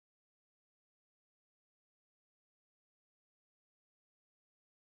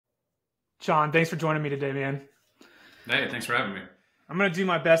Sean, thanks for joining me today, man. Hey, thanks for having me. I'm going to do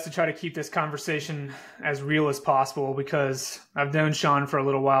my best to try to keep this conversation as real as possible because I've known Sean for a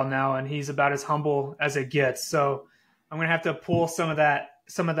little while now and he's about as humble as it gets. So I'm going to have to pull some of that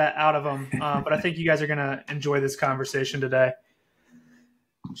out of him. But I think you guys are going to enjoy this conversation today.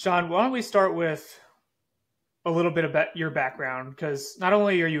 Sean, why don't we start with a little bit about your background? Because not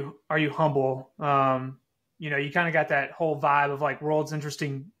only are you humble, you kind of got that whole vibe of like world's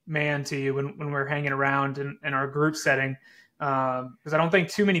interesting man to you when we're hanging around in our group setting. Because I don't think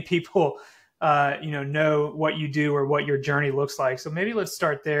too many people, know what you do or what your journey looks like. So maybe let's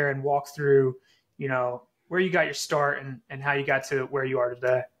start there and walk through, where you got your start and how you got to where you are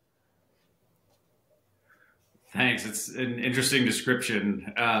today. Thanks. It's an interesting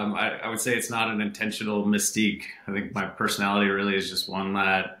description. I would say it's not an intentional mystique. I think my personality really is just one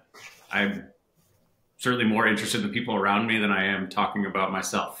that I'm certainly more interested in the people around me than I am talking about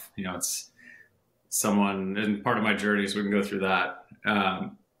myself. It's someone and part of my journey, so we can go through that.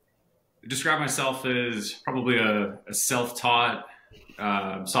 Describe myself as probably a self-taught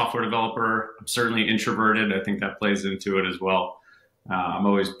software developer. I'm certainly introverted. I think that plays into it as well. I'm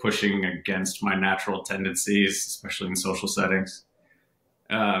always pushing against my natural tendencies, especially in social settings.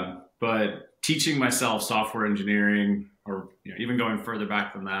 But teaching myself software engineering, or even going further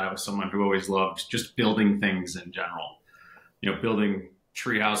back than that, I was someone who always loved just building things in general. Building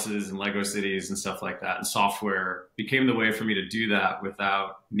tree houses and Lego cities and stuff like that. And software became the way for me to do that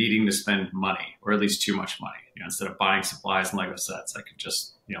without needing to spend money, or at least too much money. Instead of buying supplies and Lego sets, I could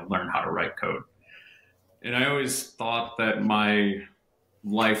just learn how to write code. And I always thought that my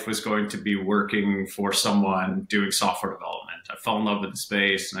life was going to be working for someone doing software development. I fell in love with the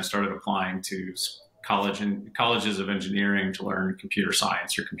space and I started applying to colleges of engineering to learn computer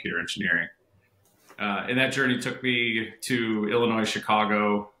science or computer engineering. And that journey took me to Illinois,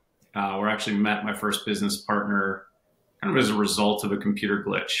 Chicago, where I actually met my first business partner kind of as a result of a computer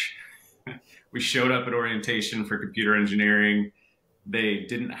glitch. We showed up at orientation for computer engineering. They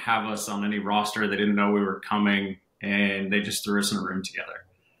didn't have us on any roster. They didn't know we were coming, and they just threw us in a room together.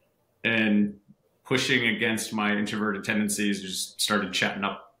 And pushing against my introverted tendencies, just started chatting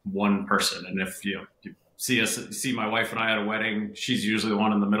up one person. And if you see my wife and I at a wedding, she's usually the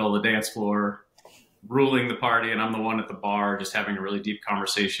one in the middle of the dance floor ruling the party, and I'm the one at the bar just having a really deep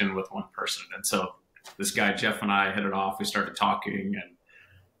conversation with one person. And so this guy, Jeff, and I hit it off. We started talking, and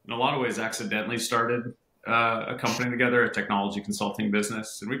in a lot of ways accidentally started a company together, a technology consulting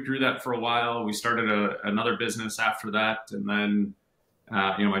business. And we grew that for a while. We started another business after that. And then,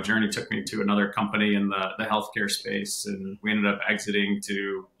 my journey took me to another company in the healthcare space, and we ended up exiting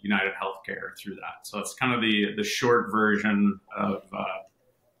to United Healthcare through that. So that's kind of the short version of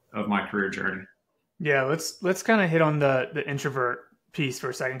my career journey. Yeah, let's kind of hit on the introvert piece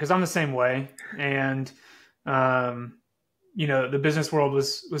for a second, because I'm the same way. And, the business world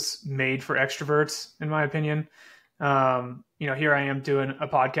was made for extroverts, in my opinion. Here I am doing a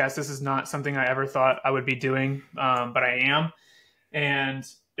podcast. This is not something I ever thought I would be doing, but I am. And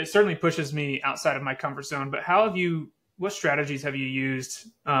it certainly pushes me outside of my comfort zone. But what strategies have you used,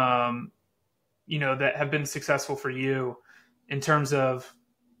 that have been successful for you in terms of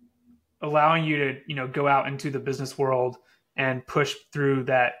allowing you to, go out into the business world and push through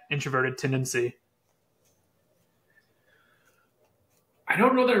that introverted tendency? I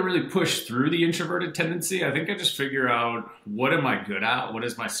don't know that I really push through the introverted tendency. I think I just figure out, what am I good at? What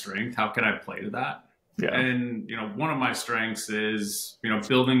is my strength? How can I play to that? Yeah. And, one of my strengths is,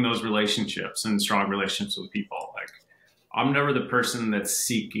 building those relationships and strong relationships with people. Like, I'm never the person that's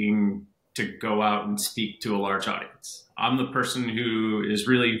seeking to go out and speak to a large audience. I'm the person who is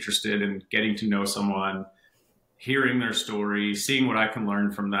really interested in getting to know someone, hearing their story, seeing what I can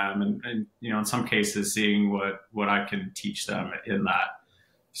learn from them, and in some cases, seeing what I can teach them in that.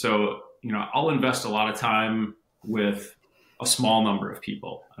 So, I'll invest a lot of time with a small number of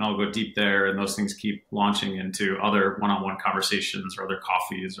people, and I'll go deep there, and those things keep launching into other one-on-one conversations or other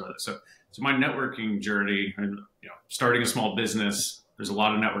coffees. So my networking journey, and starting a small business, there's a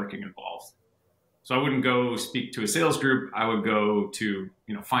lot of networking involved. So I wouldn't go speak to a sales group. I would go to,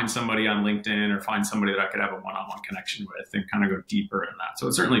 find somebody on LinkedIn or find somebody that I could have a one-on-one connection with and kind of go deeper in that. So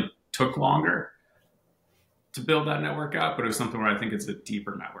it certainly took longer to build that network out, but it was something where I think it's a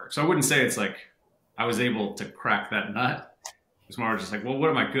deeper network. So I wouldn't say it's like I was able to crack that nut. It's more just like, well, what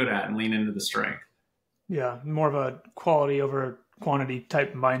am I good at, and lean into the strength. Yeah, more of a quality over quantity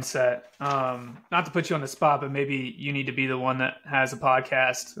type mindset. Not to put you on the spot, but maybe you need to be the one that has a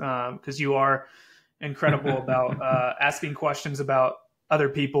podcast, because you are incredible about asking questions about other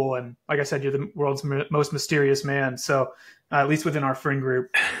people. And like I said, you're the world's most mysterious man. So at least within our friend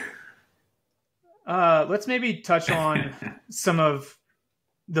group. Let's maybe touch on some of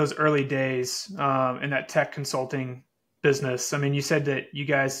those early days in that tech consulting business. I mean, you said that you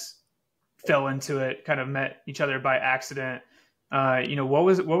guys fell into it, kind of met each other by accident. What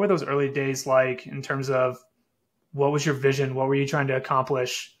were those early days like in terms of what was your vision? What were you trying to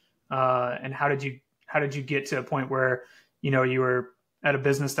accomplish? And how did you get to a point where, you were at a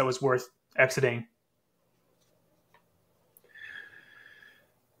business that was worth exiting?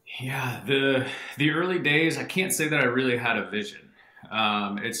 Yeah, the early days, I can't say that I really had a vision.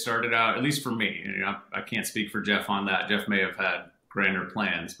 It started out, at least for me, I can't speak for Jeff on that. Jeff may have had grander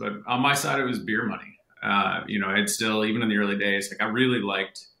plans, but on my side, it was beer money. I'd still, even in the early days, like I really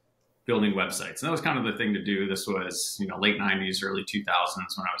liked building websites. And that was kind of the thing to do. This was, late 90s, early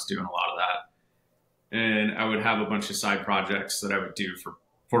 2000s when I was doing a lot of that. And I would have a bunch of side projects that I would do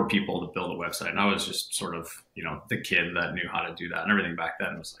for people to build a website. And I was just sort of, the kid that knew how to do that. And everything back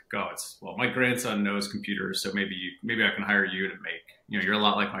then was like, well, my grandson knows computers, so maybe I can hire you to make, you're a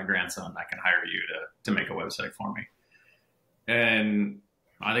lot like my grandson. I can hire you to make a website for me. And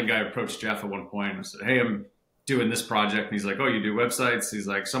I think I approached Jeff at one point and said, hey, I'm doing this project. And he's like, oh, you do websites? He's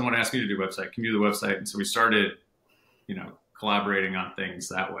like, someone asked me to do a website. Can you do the website? And so we started, collaborating on things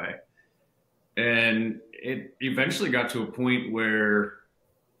that way. And it eventually got to a point where,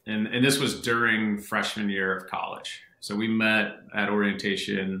 and this was during freshman year of college. So we met at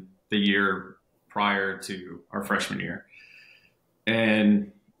orientation the year prior to our freshman year.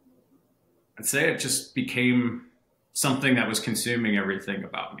 And I'd say it just became something that was consuming everything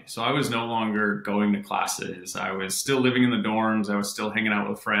about me. So I was no longer going to classes. I was still living in the dorms. I was still hanging out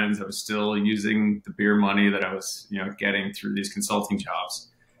with friends. I was still using the beer money that I was, getting through these consulting jobs.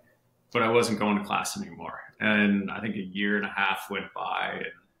 But I wasn't going to class anymore. And I think a year and a half went by. And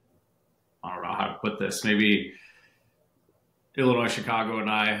I don't know how to put this. Maybe Illinois, Chicago, and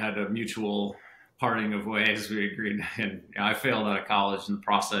I had a mutual parting of ways. We agreed. And I failed out of college in the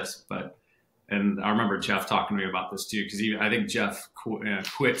process. And I remember Jeff talking to me about this too, because I think Jeff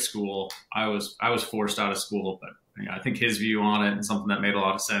quit school. I was forced out of school, but I think his view on it and something that made a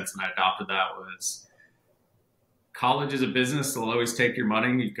lot of sense, and I adopted that, was college is a business. They'll always take your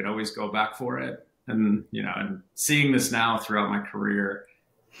money. You can always go back for it. And, and seeing this now throughout my career,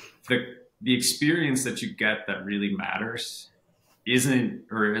 the experience that you get that really matters isn't,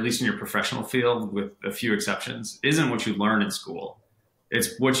 or at least in your professional field, with a few exceptions, isn't what you learn in school.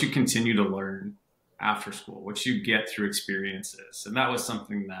 It's what you continue to learn after school, what you get through experiences. And that was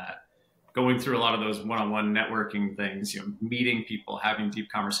something that, going through a lot of those one-on-one networking things, meeting people, having deep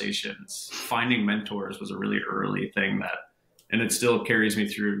conversations, finding mentors was a really early thing and it still carries me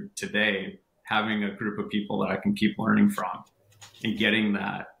through today, having a group of people that I can keep learning from and getting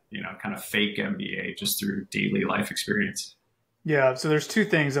that, kind of fake MBA just through daily life experience. Yeah. So there's two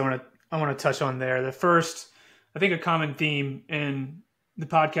things I want to touch on there. The first, I think a common theme in the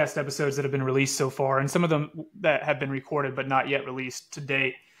podcast episodes that have been released so far, and some of them that have been recorded but not yet released to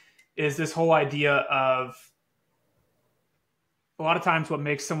date, is this whole idea of, a lot of times what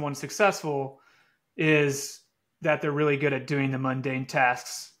makes someone successful is that they're really good at doing the mundane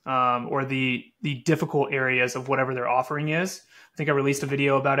tasks, or the difficult areas of whatever their offering is. I think I released a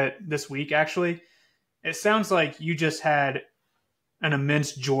video about it this week, actually. It sounds like you just had an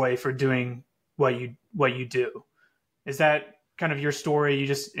immense joy for doing what you do. Is that kind of your story? You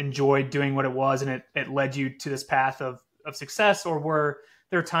just enjoyed doing what it was, and it led you to this path of success? Or were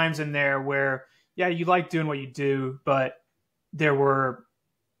there times in there where, yeah, you like doing what you do, but there were,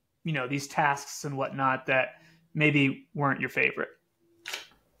 these tasks and whatnot that maybe weren't your favorite?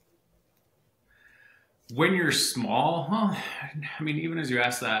 When you're small, even as you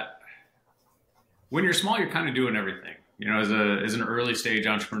ask that, when you're small, you're kind of doing everything. As an early stage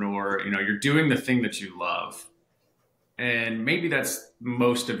entrepreneur, you're doing the thing that you love. And maybe that's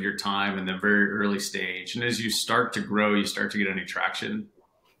most of your time in the very early stage. And as you start to grow, you start to get any traction,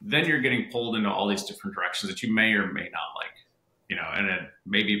 then you're getting pulled into all these different directions that you may or may not like, and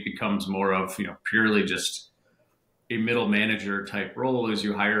maybe it becomes more of, purely just a middle manager type role as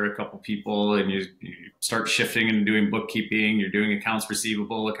you hire a couple people and you start shifting and doing bookkeeping, you're doing accounts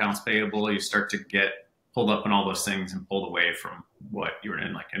receivable, accounts payable, you start to get pulled up in all those things and pulled away from what you were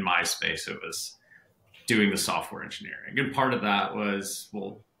in. Like in my space, it was doing the software engineering. And part of that was,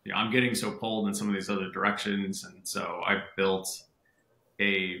 I'm getting so pulled in some of these other directions. And so I built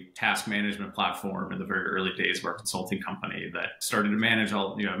a task management platform in the very early days of our consulting company that started to manage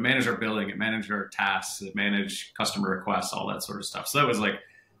manage our billing and manage our tasks and manage customer requests, all that sort of stuff. So that was like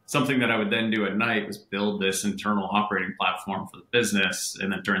something that I would then do at night, was build this internal operating platform for the business.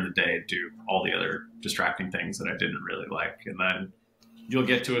 And then during the day, do all the other distracting things that I didn't really like. And then you'll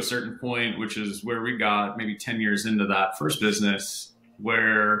get to a certain point, which is where we got maybe 10 years into that first business,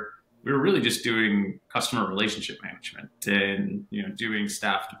 where we were really just doing customer relationship management and, doing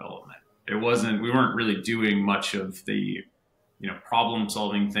staff development. We weren't really doing much of the, problem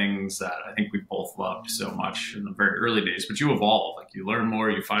solving things that I think we both loved so much in the very early days. But you evolve, like you learn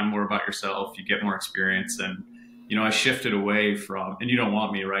more, you find more about yourself, you get more experience. And, I shifted away from, and you don't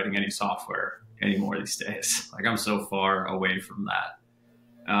want me writing any software anymore these days. Like I'm so far away from that.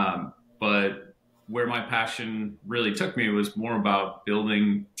 But where my passion really took me was more about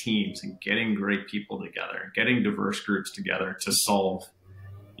building teams and getting great people together, getting diverse groups together to solve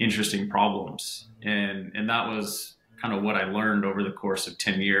interesting problems. And that was kind of what I learned over the course of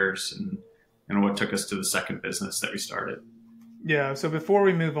 10 years and what took us to the second business that we started. Yeah. So before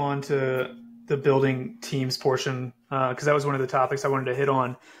we move on to the building teams portion, because that was one of the topics I wanted to hit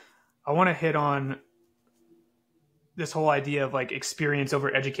on, I want to hit on this whole idea of like experience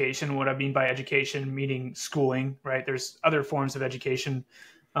over education. What I mean by education, meaning schooling, right? There's other forms of education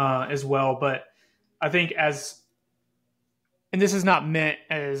as well. But I think and this is not meant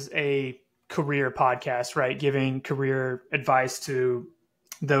as a career podcast, right? Giving career advice to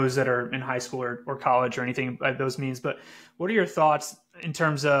those that are in high school or college or anything by those means. But what are your thoughts in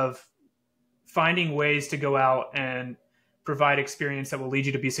terms of finding ways to go out and provide experience that will lead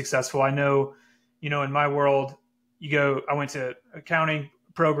you to be successful? I know, in my world, I went to accounting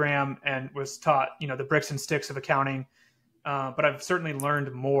program and was taught, the bricks and sticks of accounting. But I've certainly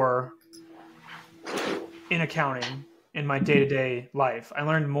learned more in accounting in my day-to-day life. I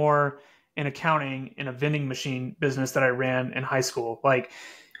learned more in accounting in a vending machine business that I ran in high school. Like,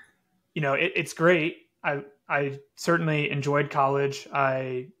 it's great. I certainly enjoyed college.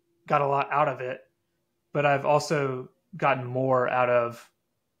 I got a lot out of it, but I've also gotten more out of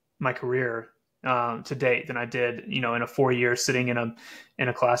my career to date than I did, in a 4 year sitting in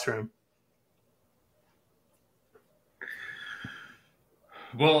a classroom.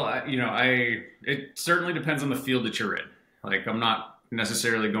 Well, it certainly depends on the field that you're in. Like, I'm not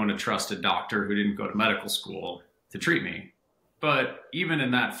necessarily going to trust a doctor who didn't go to medical school to treat me. But even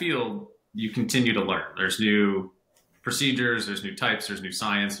in that field, you continue to learn. There's new procedures, there's new types, there's new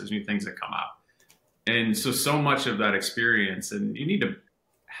science, there's new things that come out. And so much of that experience, and you need to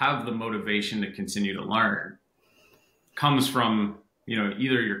have the motivation to continue to learn, comes from,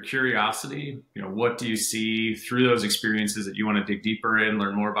 either your curiosity, what do you see through those experiences that you want to dig deeper in,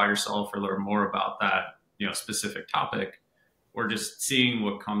 learn more about yourself or learn more about that, specific topic, or just seeing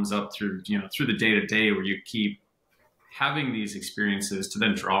what comes up through the day to day where you keep having these experiences to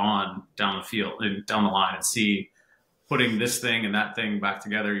then draw on down the field and down the line and see putting this thing and that thing back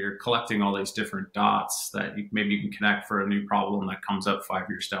together. You're collecting all these different dots that maybe you can connect for a new problem that comes up 5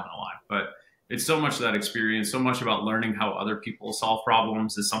 years down the line. But it's so much of that experience, so much about learning how other people solve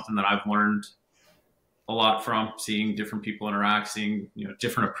problems is something that I've learned a lot from, seeing different people interact, seeing,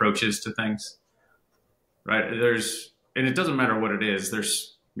 different approaches to things, right? And it doesn't matter what it is.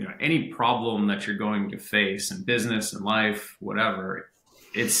 There's, any problem that you're going to face in business and life, whatever,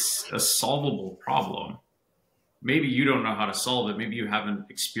 it's a solvable problem. Maybe you don't know how to solve it. Maybe you haven't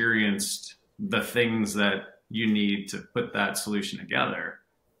experienced the things that you need to put that solution together,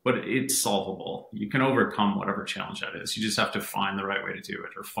 but it's solvable. You can overcome whatever challenge that is. You just have to find the right way to do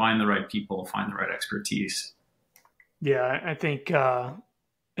it, or find the right people, find the right expertise. Yeah, I think at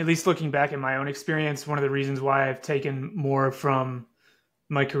least looking back at my own experience, one of the reasons why I've taken more from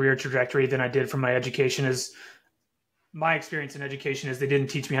my career trajectory than I did from my education is my experience in education is they didn't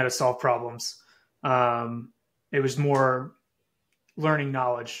teach me how to solve problems. It was more learning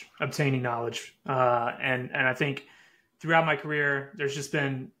knowledge, obtaining knowledge. And I think throughout my career, there's just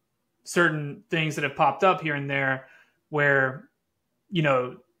been certain things that have popped up here and there where,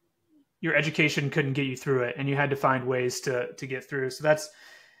 your education couldn't get you through it and you had to find ways to get through. So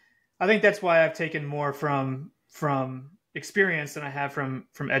I think that's why I've taken more from experience than I have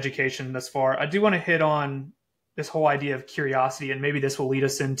from education thus far. I do want to hit on this whole idea of curiosity, and maybe this will lead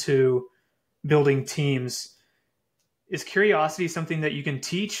us into building teams. Is curiosity something that you can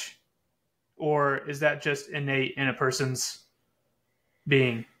teach, or is that just innate in a person's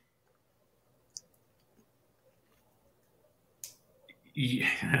being?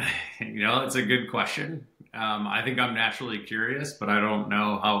 It's a good question. I think I'm naturally curious, but I don't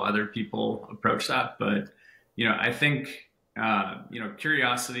know how other people approach that. But, I think,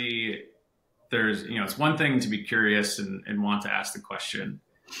 curiosity, it's one thing to be curious and want to ask the question,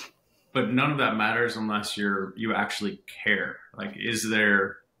 but none of that matters unless you actually care. Like, is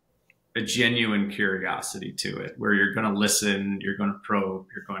there a genuine curiosity to it where you're going to listen, you're going to probe,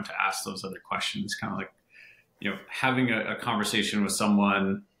 you're going to ask those other questions, kind of like having a conversation with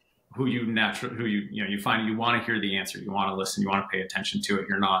someone who you find you want to hear the answer, you want to listen, you want to pay attention to it.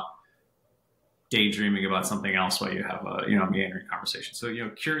 You're not daydreaming about something else while you have a meandering conversation. So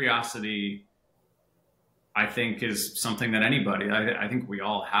curiosity, I think, is something that I think we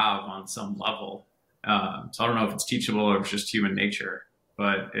all have on some level. So I don't know if it's teachable or if it's just human nature,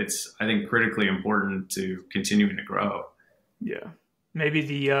 but it's, I think, critically important to continuing to grow. Yeah. Maybe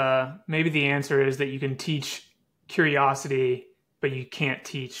the answer is that you can teach curiosity, but you can't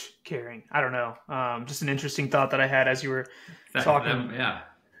teach caring. I don't know. Just an interesting thought that I had as you were talking. Yeah.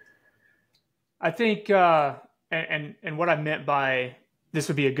 I think, and what I meant by this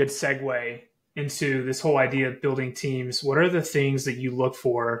would be a good segue into this whole idea of building teams. What are the things that you look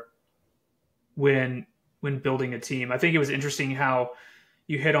for when building a team? I think it was interesting how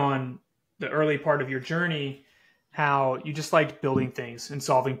you hit on the early part of your journey, how you just liked building things and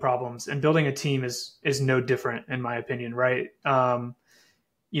solving problems, and building a team is no different, in my opinion, right? The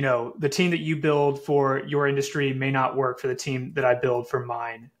team that you build for your industry may not work for the team that I build for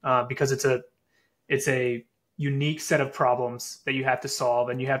mine, because it's a unique set of problems that you have to solve,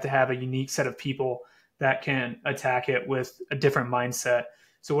 and you have to have a unique set of people that can attack it with a different mindset.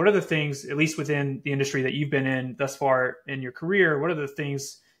 So what are the things, at least within the industry that you've been in thus far in your career, what are the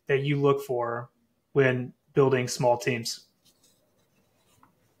things that you look for when building small teams?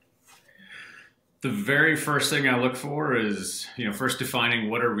 The very first thing I look for is, first defining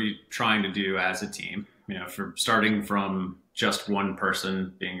what are we trying to do as a team. For starting from just one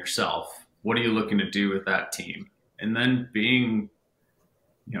person being yourself, what are you looking to do with that team? And then being,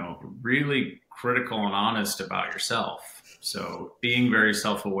 really critical and honest about yourself. So being very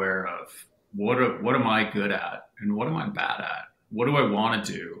self-aware of what am I good at and what am I bad at? What do I want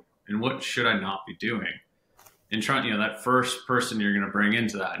to do and what should I not be doing? And trying, that first person you're going to bring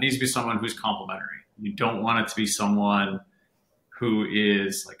into that, it needs to be someone who's complementary. You don't want it to be someone who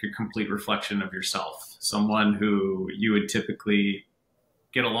is like a complete reflection of yourself, someone who you would typically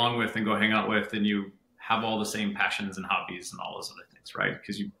get along with and go hang out with, and you have all the same passions and hobbies and all those other things, right?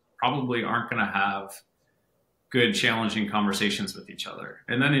 Because you probably aren't going to have good, challenging conversations with each other.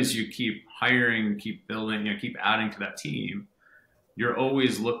 And then as you keep hiring, keep building, keep adding to that team, you're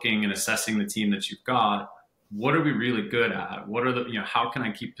always looking and assessing the team that you've got. What are we really good at? What are how can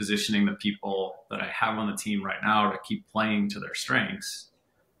I keep positioning the people that I have on the team right now to keep playing to their strengths?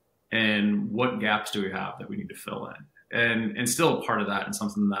 And what gaps do we have that we need to fill in? And still part of that, and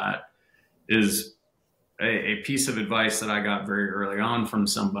something that is a piece of advice that I got very early on from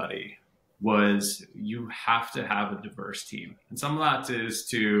somebody, was you have to have a diverse team. And some of that is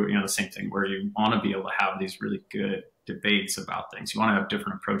to, the same thing where you want to be able to have these really good debates about things. You want to have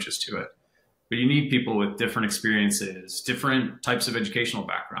different approaches to it. But you need people with different experiences, different types of educational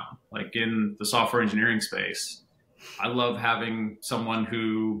background. Like in the software engineering space, I love having someone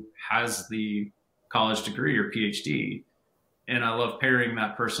who has the college degree or PhD, and I love pairing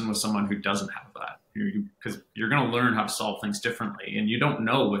that person with someone who doesn't have that, because you're going to learn how to solve things differently, and you don't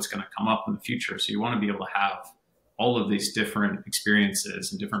know what's going to come up in the future. So you want to be able to have all of these different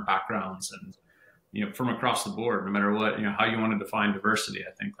experiences and different backgrounds, and from across the board, no matter what, how you want to define diversity.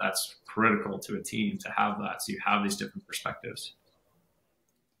 I think that's critical to a team, to have that, so you have these different perspectives.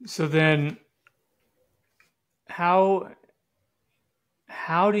 So then how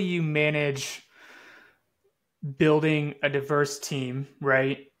do you manage building a diverse team,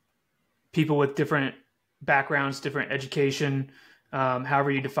 right? People with different backgrounds, different education,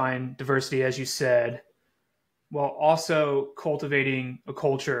 however you define diversity, as you said, while also cultivating a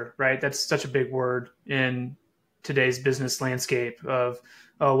culture, right? That's such a big word in today's business landscape of,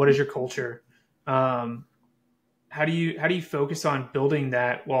 oh, what is your culture? How do you focus on building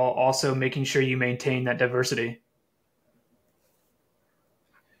that while also making sure you maintain that diversity?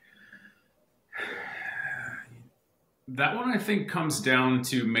 That one, I think, comes down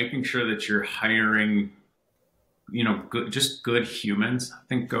to making sure that you're hiring, just good humans. I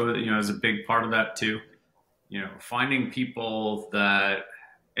think is a big part of that too. Finding people that,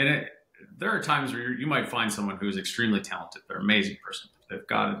 there are times where you might find someone who's extremely talented. They're an amazing person. They've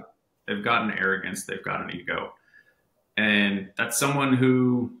got an arrogance. They've got an ego. And that's someone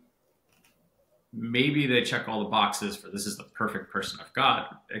who maybe they check all the boxes for, this is the perfect person I've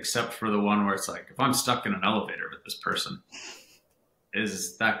got, except for the one where it's like, if I'm stuck in an elevator with this person,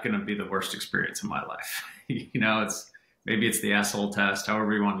 is that going to be the worst experience of my life? Maybe it's the asshole test,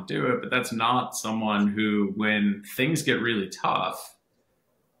 however you want to do it, but that's not someone who, when things get really tough,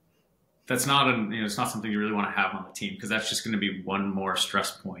 that's not it's not something you really want to have on the team, because that's just going to be one more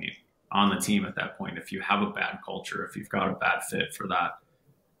stress point on the team at that point. If you have a bad culture, if you've got a bad fit for that,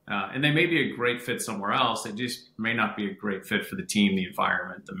 And they may be a great fit somewhere else. They just may not be a great fit for the team, the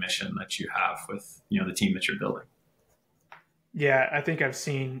environment, the mission that you have with, the team that you're building. Yeah, I think I've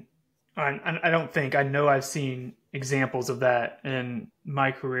seen, I don't think, I know I've seen examples of that in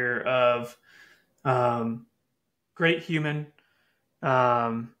my career of great human,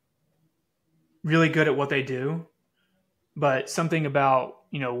 really good at what they do, but something about,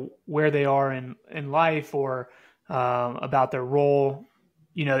 where they are in life or about their role,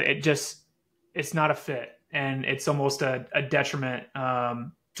 it's not a fit, and it's almost a detriment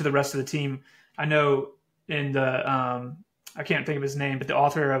to the rest of the team. I know in the, I can't think of his name, but the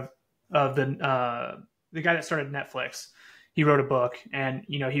author of the guy that started Netflix, he wrote a book, and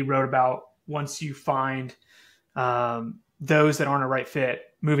he wrote about once you find those that aren't a right fit,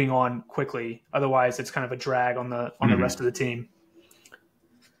 moving on quickly. Otherwise, it's kind of a drag on the rest of the team.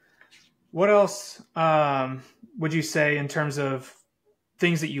 What else would you say in terms of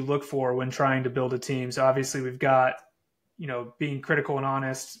things that you look for when trying to build a team? So obviously, we've got being critical and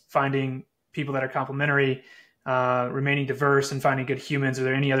honest, finding people that are complementary, remaining diverse, and finding good humans. Are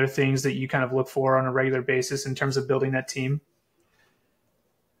there any other things that you kind of look for on a regular basis in terms of building that team?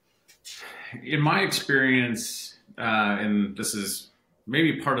 In my experience, and this is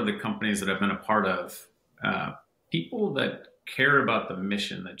maybe part of the companies that I've been a part of, people that care about the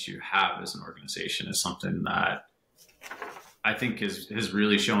mission that you have as an organization is something that I think has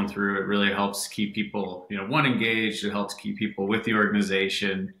really shown through. It really helps keep people, engaged. It helps keep people with the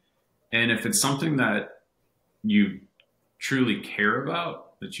organization. And if it's something that you truly care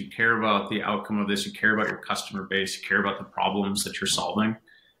about, that you care about the outcome of this, you care about your customer base, you care about the problems that you're solving,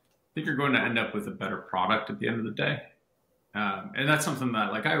 I think you're going to end up with a better product at the end of the day. And that's something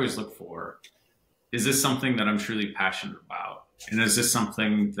that, I always look for. Is this something that I'm truly passionate about? And is this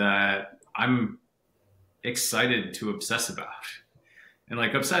something that I'm excited to obsess about? And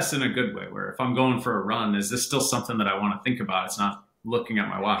obsess in a good way, where if I'm going for a run, is this still something that I want to think about? It's not looking at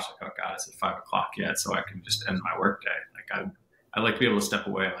my watch oh God, it's at 5 o'clock yet, so I can just end my work day. I like to be able to step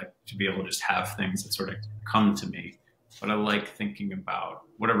away. I like to be able to just have things that sort of come to me. But I like thinking about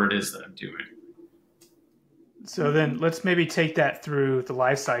whatever it is that I'm doing. So then let's maybe take that through the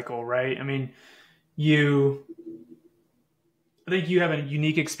life cycle, right? I mean, I think you have a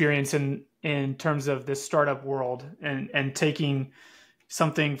unique experience in terms of this startup world and taking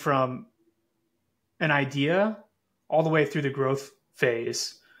something from an idea all the way through the growth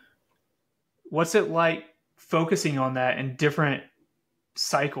phase. What's it like focusing on that in different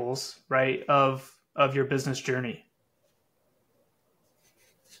cycles, right, of your business journey?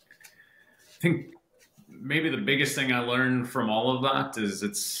 I think maybe the biggest thing I learned from all of that is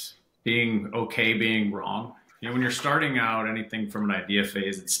it's being okay being wrong. When you're starting out anything from an idea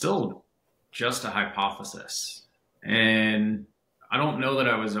phase, it's still just a hypothesis. And I don't know that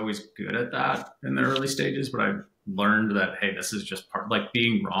I was always good at that in the early stages, but I learned that, hey, this is just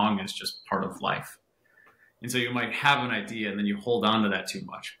being wrong is just part of life. And so you might have an idea and then you hold on to that too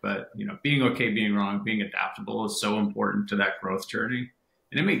much. But, being okay being wrong, being adaptable is so important to that growth journey.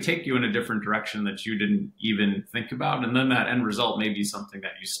 And it may take you in a different direction that you didn't even think about. And then that end result may be something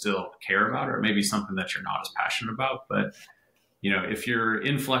that you still care about, or it may be something that you're not as passionate about. But, if you're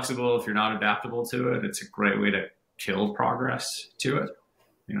inflexible, if you're not adaptable to it, it's a great way to kill progress to it.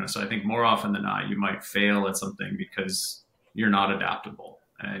 So I think more often than not, you might fail at something because you're not adaptable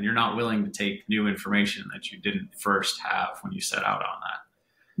and you're not willing to take new information that you didn't first have when you set out on that.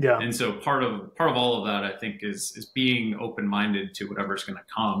 Yeah. And so part of all of that, I think, is being open-minded to whatever's going to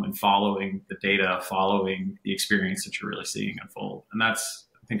come and following the data, following the experience that you're really seeing unfold. And that's,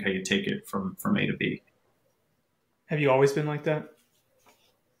 I think, how you take it from A to B. Have you always been like that?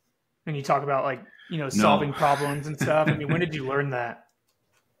 And you talk about solving problems and stuff. I mean, when did you learn that?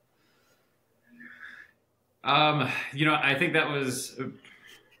 I think that was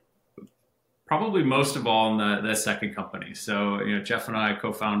probably most of all in the second company. So, Jeff and I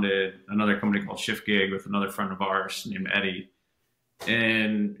co-founded another company called Shift Gig with another friend of ours named Eddie.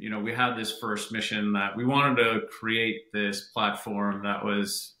 And, we had this first mission that we wanted to create this platform that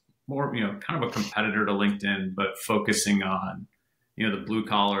was more, kind of a competitor to LinkedIn, but focusing on, the blue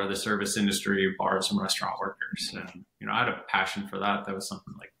collar, the service industry, bars and restaurant workers. And, I had a passion for that. That was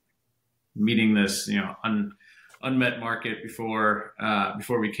something like meeting this, unmet market before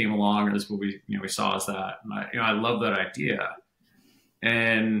we came along, or this what we saw as that. And I love that idea.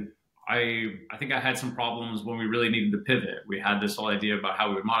 And I think I had some problems when we really needed to pivot. We had this whole idea about how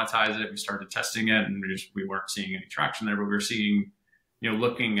we would monetize it. We started testing it, and we weren't seeing any traction there, but we were seeing,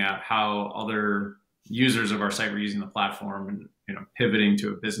 looking at how other users of our site were using the platform and, pivoting to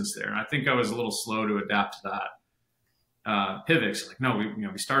a business there. And I think I was a little slow to adapt to that. pivots. Like, no,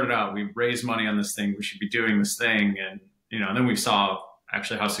 we started out, we raised money on this thing, we should be doing this thing, and and then we saw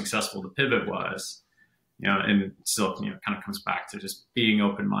actually how successful the pivot was. And still, kind of comes back to just being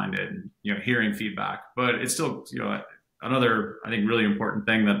open-minded and hearing feedback. But it's still, another, I think, really important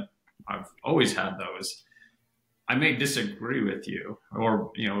thing that I've always had, though, is I may disagree with you,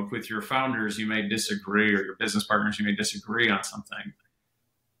 or with your founders, you may disagree, or your business partners, you may disagree on something.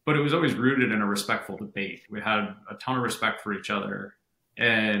 But it was always rooted in a respectful debate. We had a ton of respect for each other,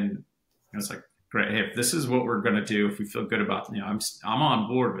 and it's like, great, hey, if this is what we're going to do, if we feel good about, I'm on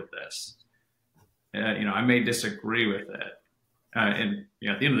board with this. I may disagree with it, and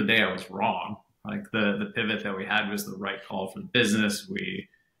at the end of the day, I was wrong. Like the pivot that we had was the right call for the business. We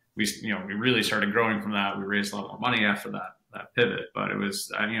really started growing from that. We raised a lot more money after that pivot, but it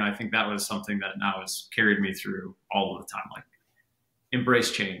was, I think that was something that now has carried me through all of the time. Like,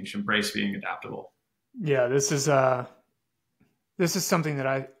 embrace change, embrace being adaptable. Yeah, this is something that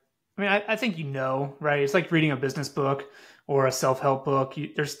I think right? It's like reading a business book or a self-help book.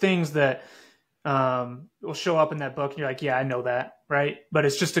 There's things that will show up in that book and you're like, yeah, I know that, right? But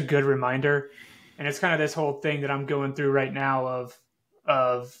it's just a good reminder. And it's kind of this whole thing that I'm going through right now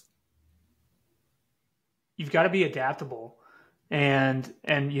of you've got to be adaptable and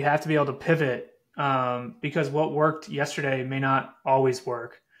you have to be able to pivot, because what worked yesterday may not always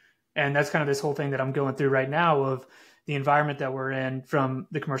work. And that's kind of this whole thing that I'm going through right now of the environment that we're in from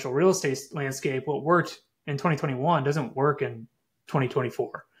the commercial real estate landscape. What worked in 2021 doesn't work in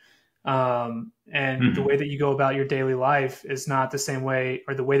 2024. And the way that you go about your daily life is not the same way,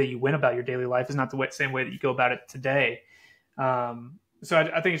 or the way that you went about your daily life is not the same way that you go about it today. So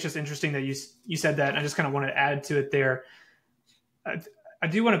I think it's just interesting that you said that. And I just kind of want to add to it there. I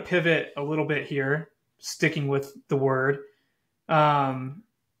do want to pivot a little bit here, sticking with the word, and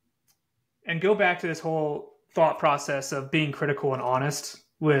go back to this whole thought process of being critical and honest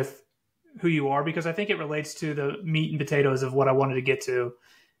with who you are, because I think it relates to the meat and potatoes of what I wanted to get to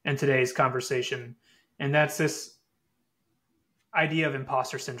in today's conversation. And that's this idea of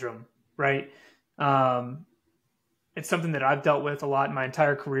imposter syndrome, right? It's something that I've dealt with a lot in my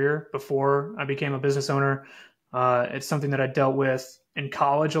entire career before I became a business owner. It's something that I dealt with in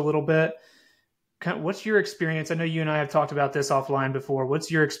college a little bit. What's your experience? I know you and I have talked about this offline before. What's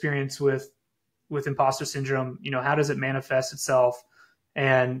your experience with imposter syndrome? How does it manifest itself?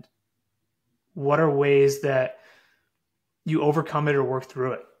 And what are ways that you overcome it or work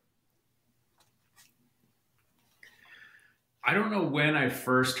through it? I don't know when I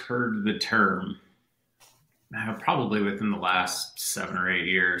first heard the term. Probably within the last 7 or 8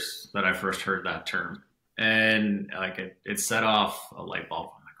 years that I first heard that term. And like it set off a light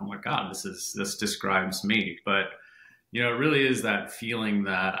bulb. I'm like, oh my God, this describes me. But it really is that feeling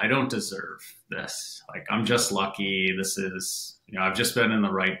that I don't deserve this. Like, I'm just lucky. This is, I've just been in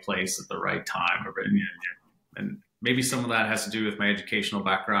the right place at the right time. And maybe some of that has to do with my educational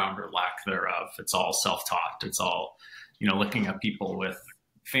background or lack thereof. It's all self-taught. It's all, looking at people with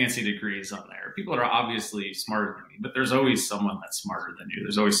fancy degrees on there. People that are obviously smarter than me, but there's always someone that's smarter than you.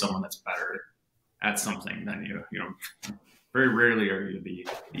 There's always someone that's better at something than you. Very rarely are you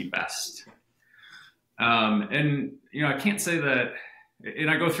the best. And I can't say that. And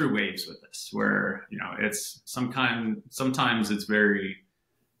I go through waves with this, where it's sometimes it's very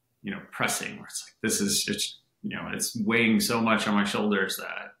pressing, where it's like, this is just it's weighing so much on my shoulders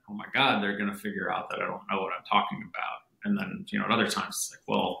that, oh my God, they're going to figure out that I don't know what I'm talking about. And then at other times it's like,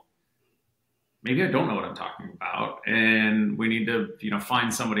 well, maybe I don't know what I'm talking about, and we need to,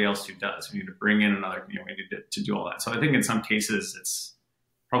 find somebody else who does. We need to bring in another, we need to do all that. So I think in some cases it's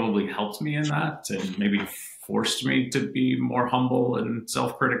probably helped me in that, and maybe forced me to be more humble and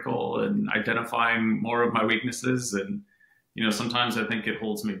self-critical and identifying more of my weaknesses. And, sometimes I think it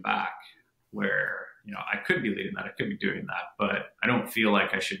holds me back, where, I could be leading that, I could be doing that, but I don't feel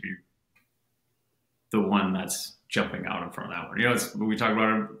like I should be the one that's jumping out in front of that one. It's, we talked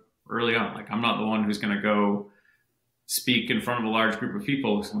about it early on. Like, I'm not the one who's going to go speak in front of a large group of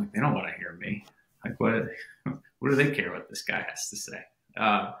people. So I'm like, they don't want to hear me. Like, what do they care what this guy has to say?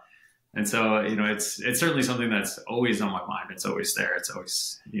 And so, it's certainly something that's always on my mind. It's always there. It's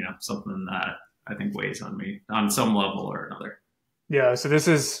always, something that I think weighs on me on some level or another. Yeah. So this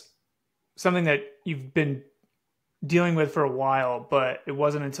is something that you've been dealing with for a while, but it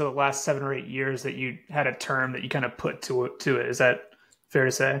wasn't until the last 7 or 8 years that you had a term that you kind of put to it. Is that fair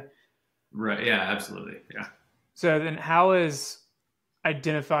to say? Right. Yeah, absolutely. Yeah. So then how is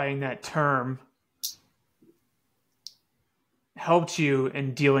identifying that term helped you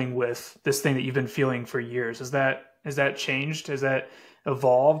in dealing with this thing that you've been feeling for years? Has that changed? Has that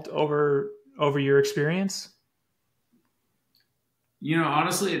evolved over your experience?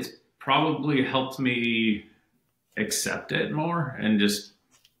 Honestly, it's probably helped me accept it more and just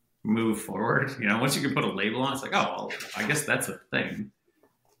move forward. Once you can put a label on, it's like, oh, well, I guess that's a thing.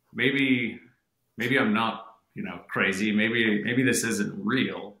 Maybe I'm not, crazy. Maybe this isn't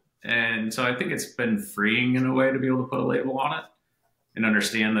real. And so I think it's been freeing in a way to be able to put a label on it and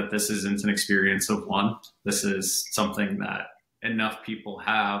understand that this isn't an experience of one. This is something that enough people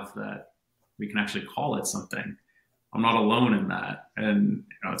have that we can actually call it something. I'm not alone in that. And,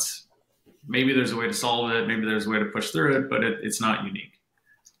 it's maybe there's a way to solve it. Maybe there's a way to push through it, but it's not unique.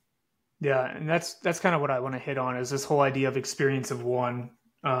 Yeah. And that's kind of what I want to hit on is this whole idea of experience of one.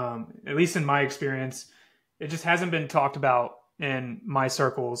 At least in my experience, it just hasn't been talked about in my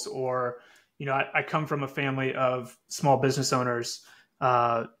circles or, I come from a family of small business owners.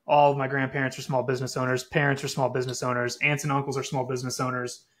 All of my grandparents are small business owners. Parents are small business owners. Aunts and uncles are small business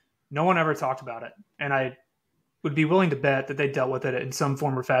owners. No one ever talked about it. And I would be willing to bet that they dealt with it in some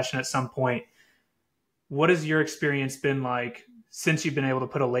form or fashion at some point. What has your experience been like since you've been able to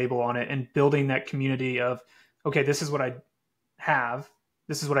put a label on it and building that community of, okay, this is what I have.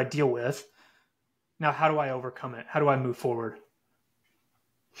 This is what I deal with. Now, how do I overcome it? How do I move forward?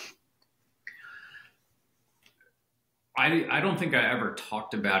 I don't think I ever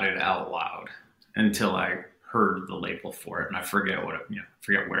talked about it out loud until I heard the label for it, and I forget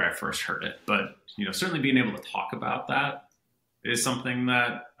forget where I first heard it. But certainly being able to talk about that is something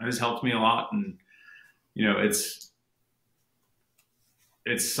that has helped me a lot, and it's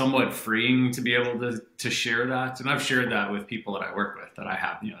somewhat freeing to be able to share that. And I've shared that with people that I work with that I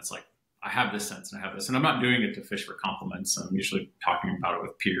have. It's like I have this sense and I have this, and I'm not doing it to fish for compliments. I'm usually talking about it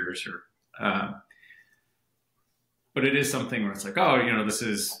with peers or. But it is something where it's like, oh, this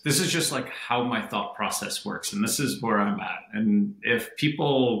is just like how my thought process works, and this is where I'm at. And if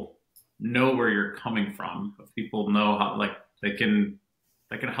people know where you're coming from, if people know how, like, they can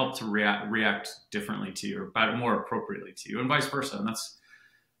help to react differently to you or more appropriately to you, and vice versa. And that's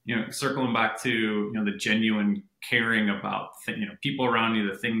circling back to the genuine caring about people around you,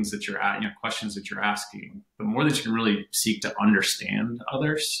 the things that you're at, questions that you're asking. The more that you can really seek to understand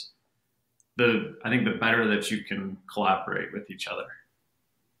others, I think the better that you can collaborate with each other.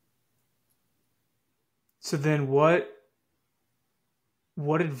 So then what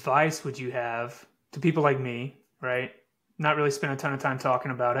advice would you have to people like me, right? Not really spend a ton of time talking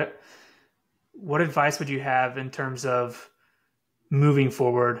about it. What advice would you have in terms of moving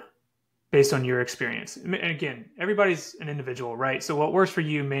forward based on your experience? And again, everybody's an individual, right? So what works for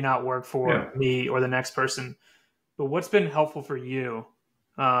you may not work for me or the next person, but what's been helpful for you?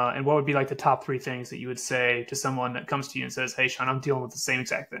 And what would be like the top 3 things that you would say to someone that comes to you and says, hey, Sean, I'm dealing with the same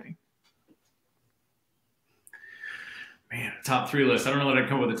exact thing? Man, top 3 list. I don't know that I'd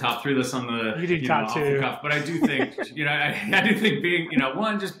come with a top 3 list on the, you do top 2. Cuff, but I do think, I do think being,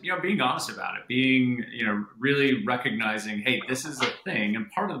 one, just, being honest about it, being, really recognizing, hey, this is a thing. And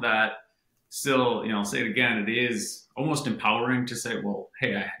part of that still, I'll say it again, it is almost empowering to say, well,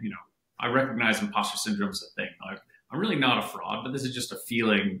 hey, I recognize imposter syndrome is a thing. I'm really not a fraud, but this is just a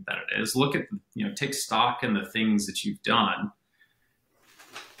feeling that it is. Look at, take stock in the things that you've done.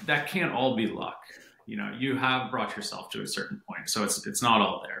 That can't all be luck. You have brought yourself to a certain point, so it's not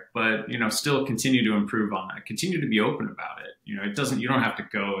all there. But still continue to improve on that. Continue to be open about it. You don't have to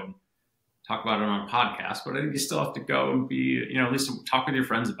go and talk about it on a podcast, but I think you still have to go and be, at least talk with your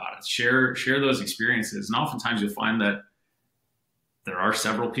friends about it. Share those experiences, and oftentimes you'll find that there are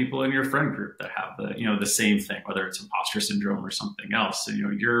several people in your friend group that have the same thing, whether it's imposter syndrome or something else. And,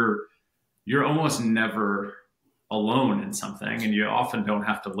 you're almost never alone in something, and you often don't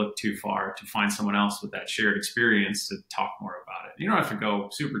have to look too far to find someone else with that shared experience to talk more about it. You don't have to go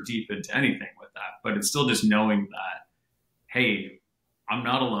super deep into anything with that, but it's still just knowing that, hey, I'm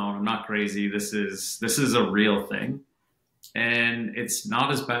not alone. I'm not crazy. This is a real thing, and it's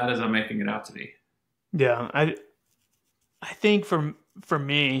not as bad as I'm making it out to be. Yeah. I think for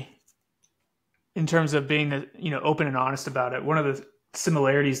me, in terms of being open and honest about it, one of the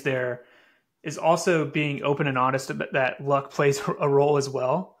similarities there is also being open and honest about that luck plays a role as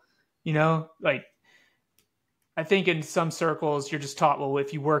well. Like I think in some circles you're just taught, well,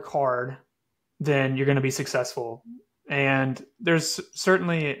 if you work hard, then you're going to be successful. And there's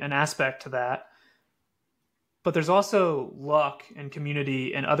certainly an aspect to that, but there's also luck and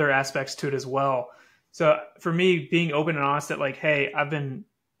community and other aspects to it as well. So for me, being open and honest that like, hey, I've been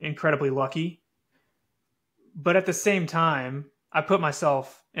incredibly lucky, but at the same time, I put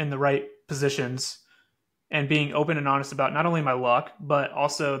myself in the right positions, and being open and honest about not only my luck, but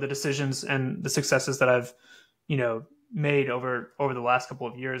also the decisions and the successes that I've, made over the last couple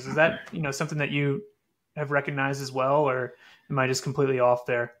of years. Is that, something that you have recognized as well, or am I just completely off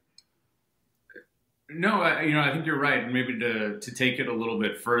there? No, I think you're right. And maybe to take it a little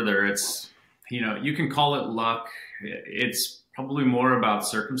bit further, it's, you can call it luck. It's probably more about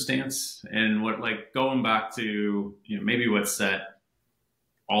circumstance and what, like, going back to, maybe what set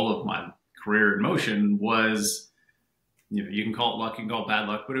all of my career in motion was, you can call it luck, you can call it bad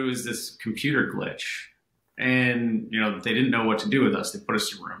luck, but it was this computer glitch. And, they didn't know what to do with us. They put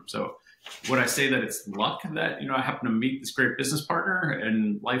us in a room. So would I say that it's luck that, I happen to meet this great business partner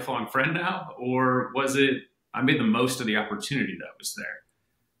and lifelong friend now? Or was it, I made the most of the opportunity that was there?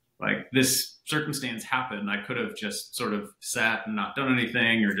 Like, this circumstance happened. I could have just sort of sat and not done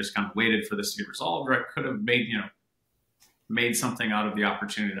anything, or just kind of waited for this to get resolved. Or I could have made something out of the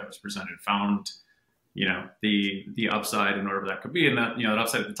opportunity that was presented, found, the upside in whatever that could be. And that, that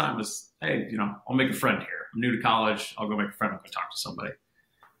upside at the time was, hey, I'll make a friend here. I'm new to college. I'll go make a friend. I'll go talk to somebody.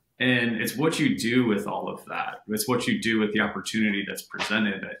 And it's what you do with all of that. It's what you do with the opportunity that's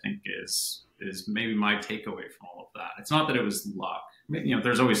presented, I think, is maybe my takeaway from all of that. It's not that it was luck.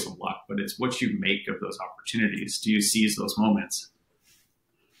 There's always some luck, but it's what you make of those opportunities. Do you seize those moments?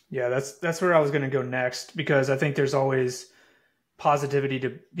 Yeah, that's where I was going to go next, because I think there's always positivity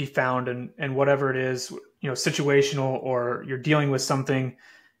to be found in whatever it is, situational, or you're dealing with something.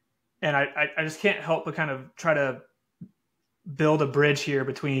 And I just can't help but kind of try to build a bridge here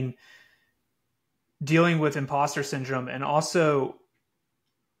between dealing with imposter syndrome and also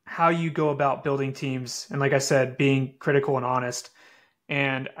how you go about building teams. And like I said, being critical and honest.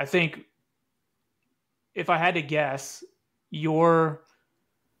 And I think if I had to guess, you're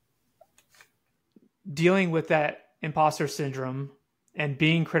dealing with that imposter syndrome and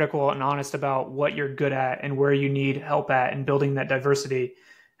being critical and honest about what you're good at and where you need help at, and building that diversity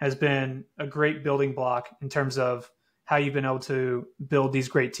has been a great building block in terms of how you've been able to build these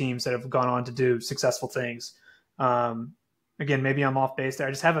great teams that have gone on to do successful things. Again, maybe I'm off base there.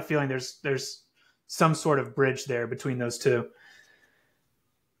 I just have a feeling there's some sort of bridge there between those two.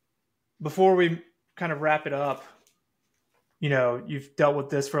 Before we kind of wrap it up, you've dealt with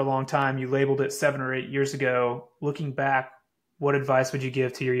this for a long time. You labeled it 7 or 8 years ago. Looking back, what advice would you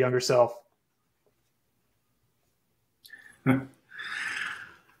give to your younger self?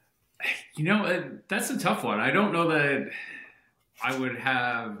 That's a tough one. I don't know that I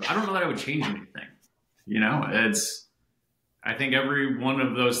would change anything. I think every one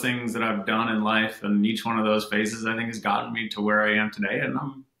of those things that I've done in life, and each one of those phases, I think, has gotten me to where I am today. And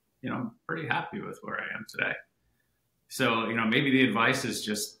I'm pretty happy with where I am today. So, maybe the advice is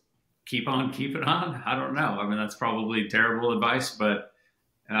just keep on keeping on. I don't know. I mean, that's probably terrible advice, but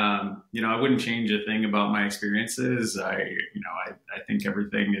I wouldn't change a thing about my experiences. I think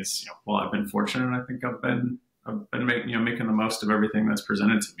everything is, I've been fortunate, and I think I've been making the most of everything that's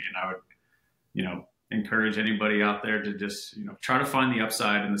presented to me. And I would, encourage anybody out there to just, try to find the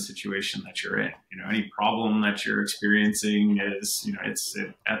upside in the situation that you're in. Any problem that you're experiencing is,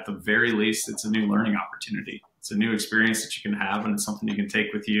 at the very least, it's a new learning opportunity. It's a new experience that you can have, and it's something you can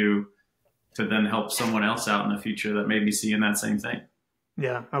take with you to then help someone else out in the future that may be seeing that same thing.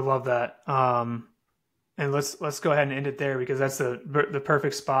 Yeah, I love that. And let's go ahead and end it there, because that's the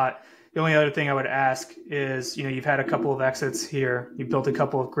perfect spot. The only other thing I would ask is, you've had a couple of exits here. You've built a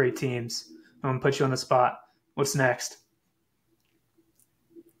couple of great teams. I'm going to put you on the spot. What's next?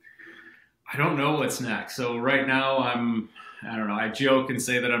 I don't know what's next. So right now I don't know. I joke and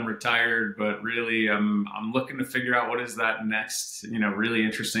say that I'm retired, but really I'm looking to figure out what is that next, really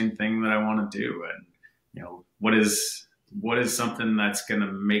interesting thing that I want to do. And, what is something that's going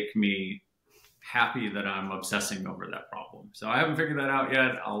to make me happy that I'm obsessing over that problem. So I haven't figured that out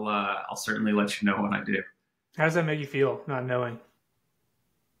yet. I'll certainly let you know when I do. How does that make you feel, not knowing?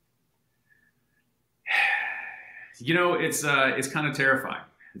 It's kind of terrifying.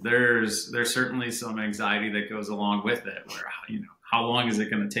 There's certainly some anxiety that goes along with it, where, how long is it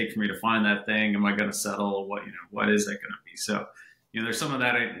going to take for me to find that thing? Am I going to settle? What is it going to be? So, there's some of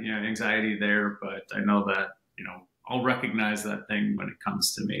that, anxiety there, but I know that, I'll recognize that thing when it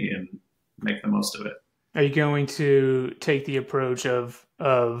comes to me and make the most of it. Are you going to take the approach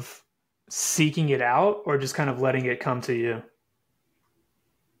of seeking it out, or just kind of letting it come to you?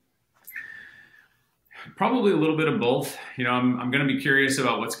 Probably a little bit of both. I'm going to be curious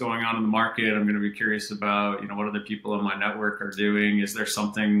about what's going on in the market. I'm going to be curious about, what other people in my network are doing. Is there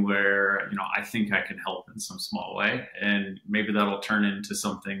something where, I think I can help in some small way? And maybe that'll turn into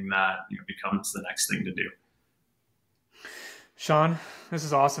something that, becomes the next thing to do. Sean, this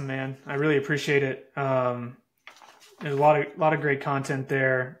is awesome, man. I really appreciate it. There's a lot of great content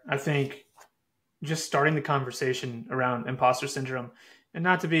there. I think just starting the conversation around imposter syndrome and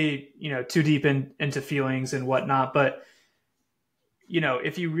not to be, too deep into feelings and whatnot, but,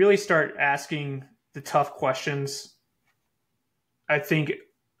 if you really start asking the tough questions, I think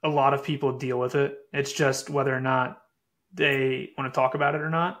a lot of people deal with it. It's just whether or not they want to talk about it or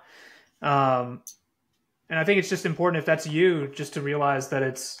not. And I think it's just important, if that's you, just to realize that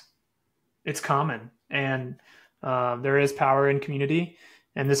it's common, and there is power in community.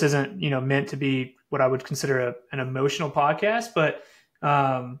 And this isn't, meant to be what I would consider an emotional podcast, but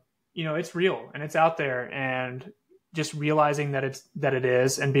it's real and it's out there, and just realizing that it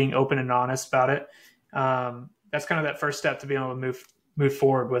is, and being open and honest about it. That's kind of that first step to being able to move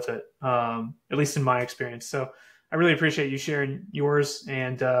forward with it. At least in my experience. So I really appreciate you sharing yours,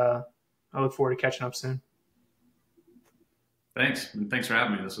 and I look forward to catching up soon. Thanks. And thanks for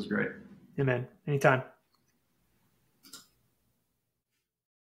having me. This was great. Yeah, man. Anytime.